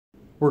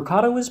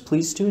Workato is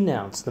pleased to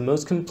announce the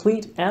most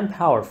complete and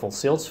powerful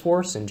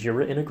Salesforce and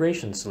JIRA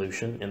integration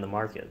solution in the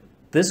market.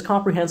 This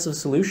comprehensive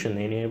solution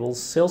enables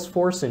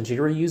Salesforce and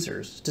JIRA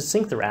users to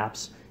sync their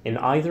apps in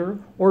either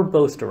or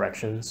both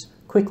directions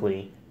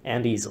quickly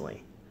and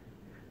easily.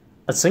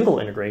 A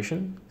single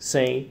integration,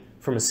 say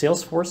from a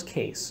Salesforce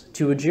case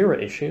to a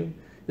JIRA issue,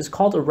 is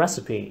called a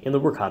recipe in the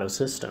Workato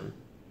system.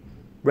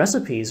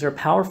 Recipes are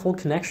powerful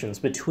connections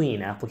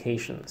between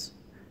applications.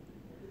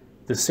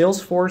 The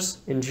Salesforce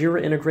and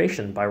JIRA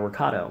integration by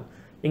Workato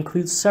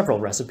includes several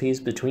recipes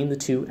between the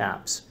two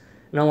apps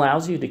and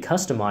allows you to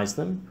customize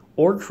them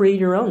or create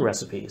your own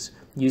recipes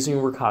using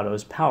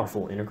Workato's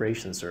powerful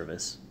integration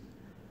service.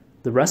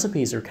 The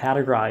recipes are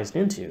categorized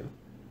into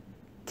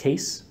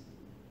case,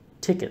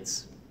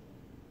 tickets,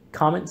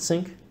 comment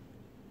sync,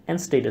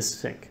 and status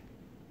sync.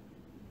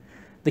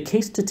 The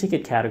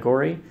case-to-ticket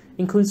category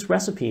includes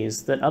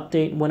recipes that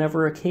update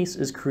whenever a case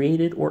is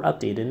created or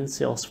updated in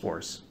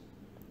Salesforce.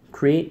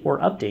 Create or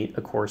update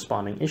a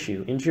corresponding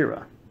issue in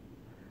JIRA.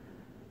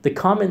 The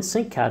comment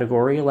sync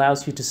category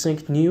allows you to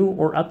sync new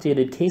or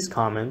updated case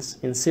comments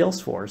in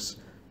Salesforce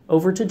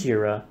over to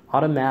JIRA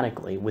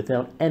automatically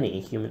without any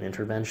human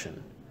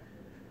intervention.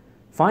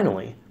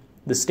 Finally,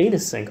 the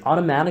status sync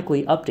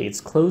automatically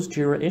updates closed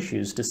JIRA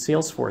issues to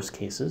Salesforce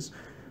cases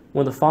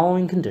when the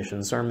following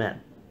conditions are met.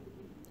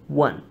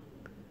 1.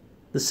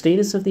 The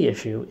status of the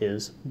issue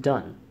is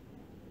done.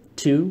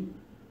 2.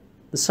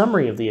 The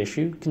summary of the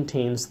issue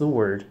contains the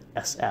word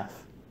SF.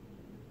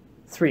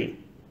 3.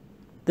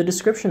 The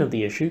description of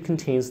the issue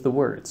contains the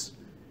words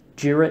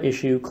JIRA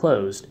issue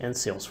closed and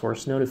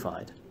Salesforce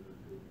notified.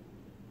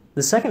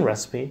 The second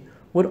recipe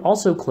would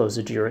also close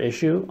a JIRA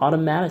issue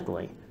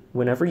automatically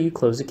whenever you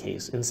close a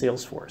case in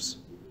Salesforce.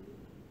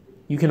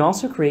 You can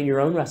also create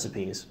your own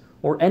recipes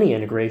or any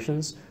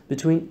integrations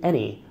between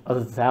any of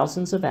the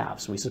thousands of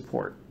apps we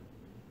support.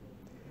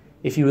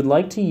 If you would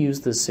like to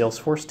use the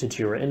Salesforce to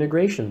JIRA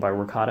integration by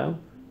Workato,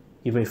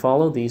 you may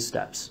follow these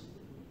steps.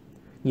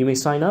 You may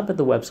sign up at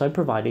the website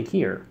provided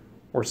here,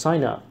 or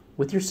sign up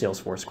with your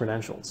Salesforce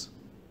credentials.